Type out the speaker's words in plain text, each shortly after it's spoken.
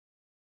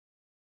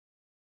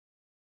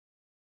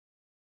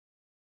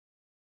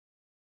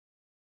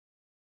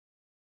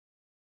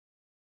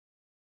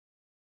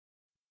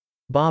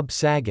Bob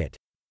Saget.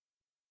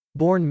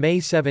 Born May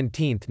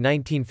 17,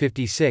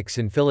 1956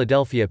 in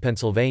Philadelphia,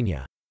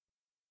 Pennsylvania.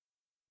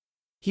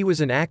 He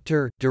was an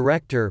actor,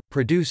 director,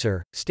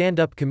 producer,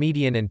 stand-up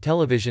comedian and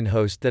television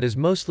host that is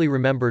mostly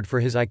remembered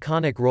for his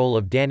iconic role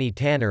of Danny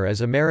Tanner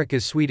as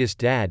America's Sweetest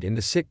Dad in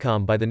the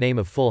sitcom by the name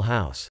of Full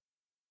House.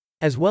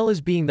 As well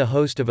as being the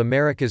host of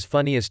America's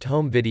Funniest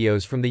Home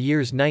Videos from the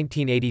years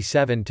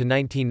 1987 to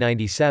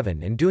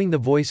 1997 and doing the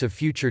voice of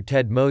future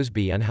Ted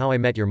Mosby on How I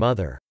Met Your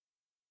Mother.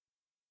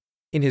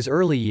 In his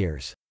early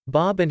years,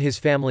 Bob and his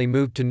family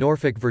moved to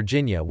Norfolk,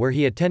 Virginia, where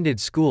he attended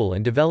school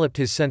and developed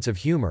his sense of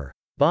humor.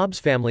 Bob's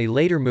family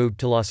later moved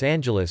to Los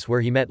Angeles where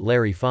he met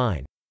Larry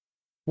Fine,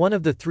 one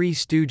of the Three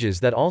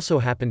Stooges that also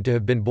happened to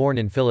have been born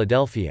in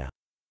Philadelphia.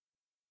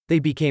 They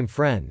became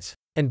friends,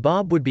 and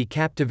Bob would be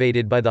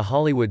captivated by the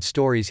Hollywood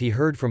stories he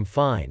heard from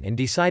Fine and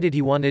decided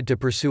he wanted to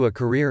pursue a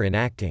career in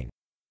acting.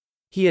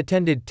 He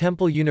attended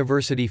Temple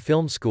University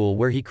Film School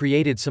where he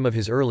created some of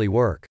his early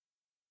work.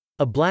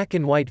 A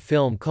black-and-white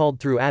film called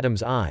Through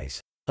Adam's Eyes,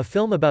 a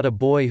film about a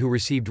boy who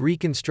received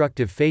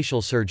reconstructive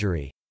facial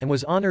surgery, and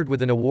was honored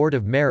with an Award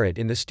of Merit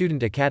in the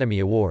Student Academy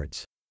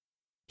Awards.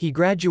 He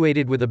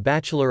graduated with a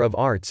Bachelor of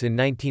Arts in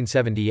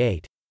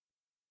 1978.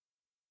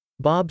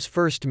 Bob's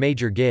first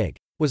major gig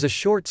was a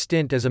short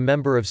stint as a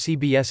member of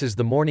CBS's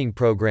The Morning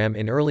program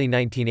in early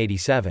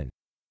 1987.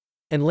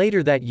 And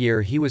later that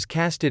year he was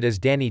casted as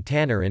Danny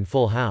Tanner in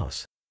Full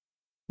House,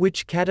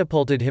 which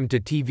catapulted him to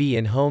TV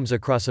in homes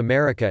across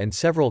America and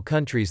several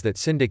countries that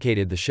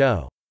syndicated the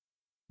show,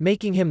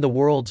 making him the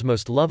world's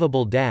most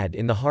lovable dad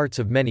in the hearts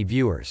of many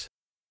viewers.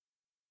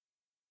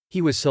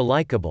 He was so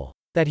likable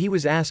that he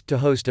was asked to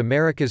host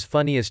America's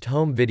Funniest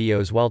Home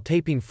Videos while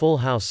taping Full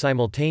House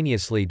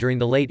simultaneously during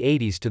the late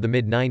 80s to the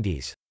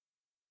mid-90s,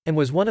 and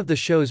was one of the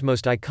show's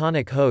most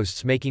iconic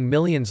hosts, making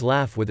millions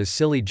laugh with his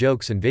silly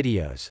jokes and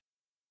videos.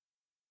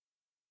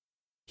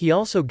 He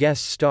also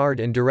guest starred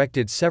and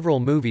directed several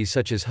movies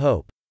such as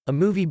Hope, a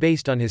movie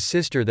based on his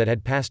sister that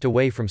had passed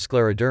away from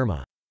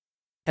scleroderma,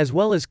 as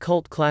well as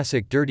cult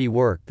classic Dirty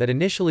Work that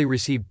initially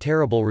received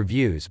terrible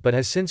reviews but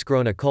has since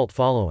grown a cult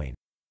following.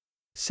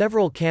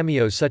 Several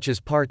cameos such as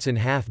parts in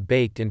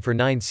Half-Baked and for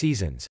 9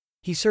 seasons,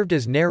 he served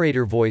as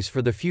narrator voice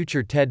for the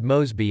future Ted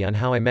Mosby on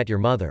How I Met Your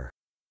Mother.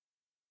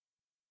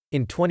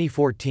 In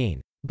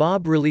 2014,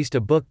 Bob released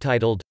a book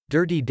titled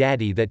Dirty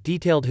Daddy that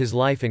detailed his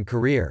life and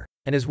career,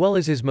 and as well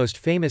as his most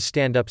famous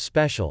stand-up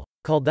special,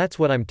 called That's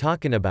What I'm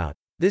Talkin' About.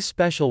 This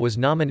special was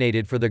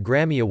nominated for the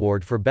Grammy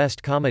Award for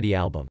Best Comedy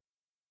Album.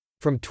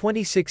 From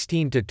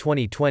 2016 to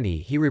 2020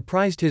 he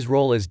reprised his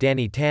role as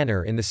Danny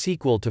Tanner in the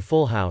sequel to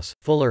Full House,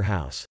 Fuller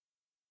House.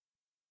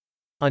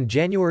 On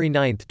January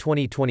 9,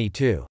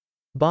 2022,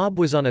 Bob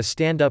was on a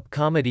stand-up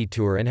comedy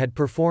tour and had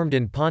performed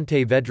in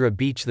Ponte Vedra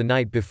Beach the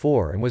night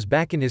before and was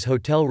back in his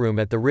hotel room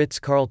at the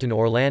Ritz-Carlton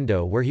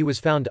Orlando where he was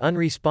found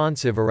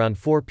unresponsive around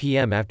 4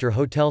 p.m. after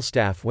hotel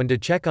staff went to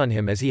check on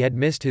him as he had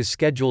missed his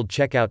scheduled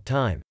checkout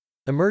time.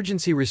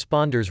 Emergency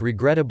responders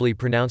regrettably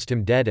pronounced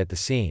him dead at the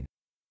scene.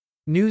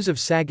 News of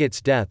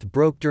Saget's death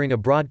broke during a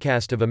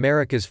broadcast of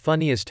America's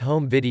Funniest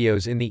Home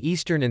Videos in the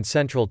Eastern and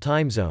Central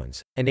time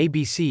zones, and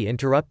ABC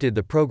interrupted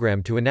the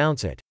program to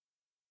announce it.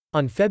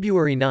 On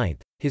February 9,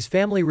 his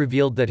family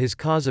revealed that his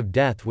cause of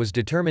death was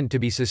determined to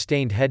be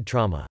sustained head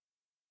trauma.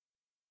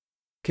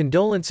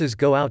 Condolences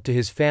go out to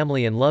his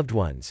family and loved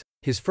ones,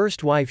 his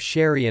first wife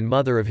Sherry and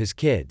mother of his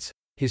kids,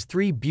 his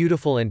 3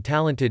 beautiful and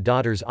talented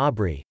daughters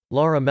Aubrey,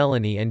 Laura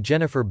Melanie and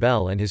Jennifer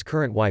Bell, and his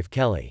current wife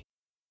Kelly.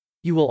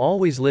 You will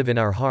always live in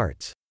our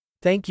hearts.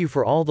 Thank you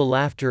for all the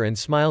laughter and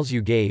smiles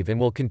you gave and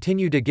will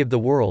continue to give the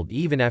world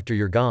even after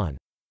you're gone.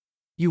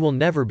 You will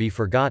never be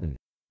forgotten.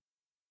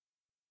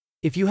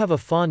 If you have a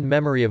fond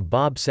memory of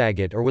Bob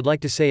Saget or would like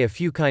to say a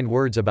few kind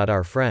words about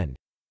our friend,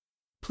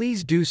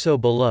 please do so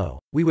below.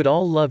 We would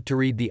all love to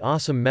read the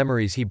awesome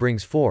memories he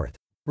brings forth.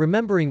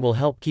 Remembering will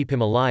help keep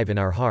him alive in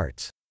our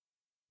hearts.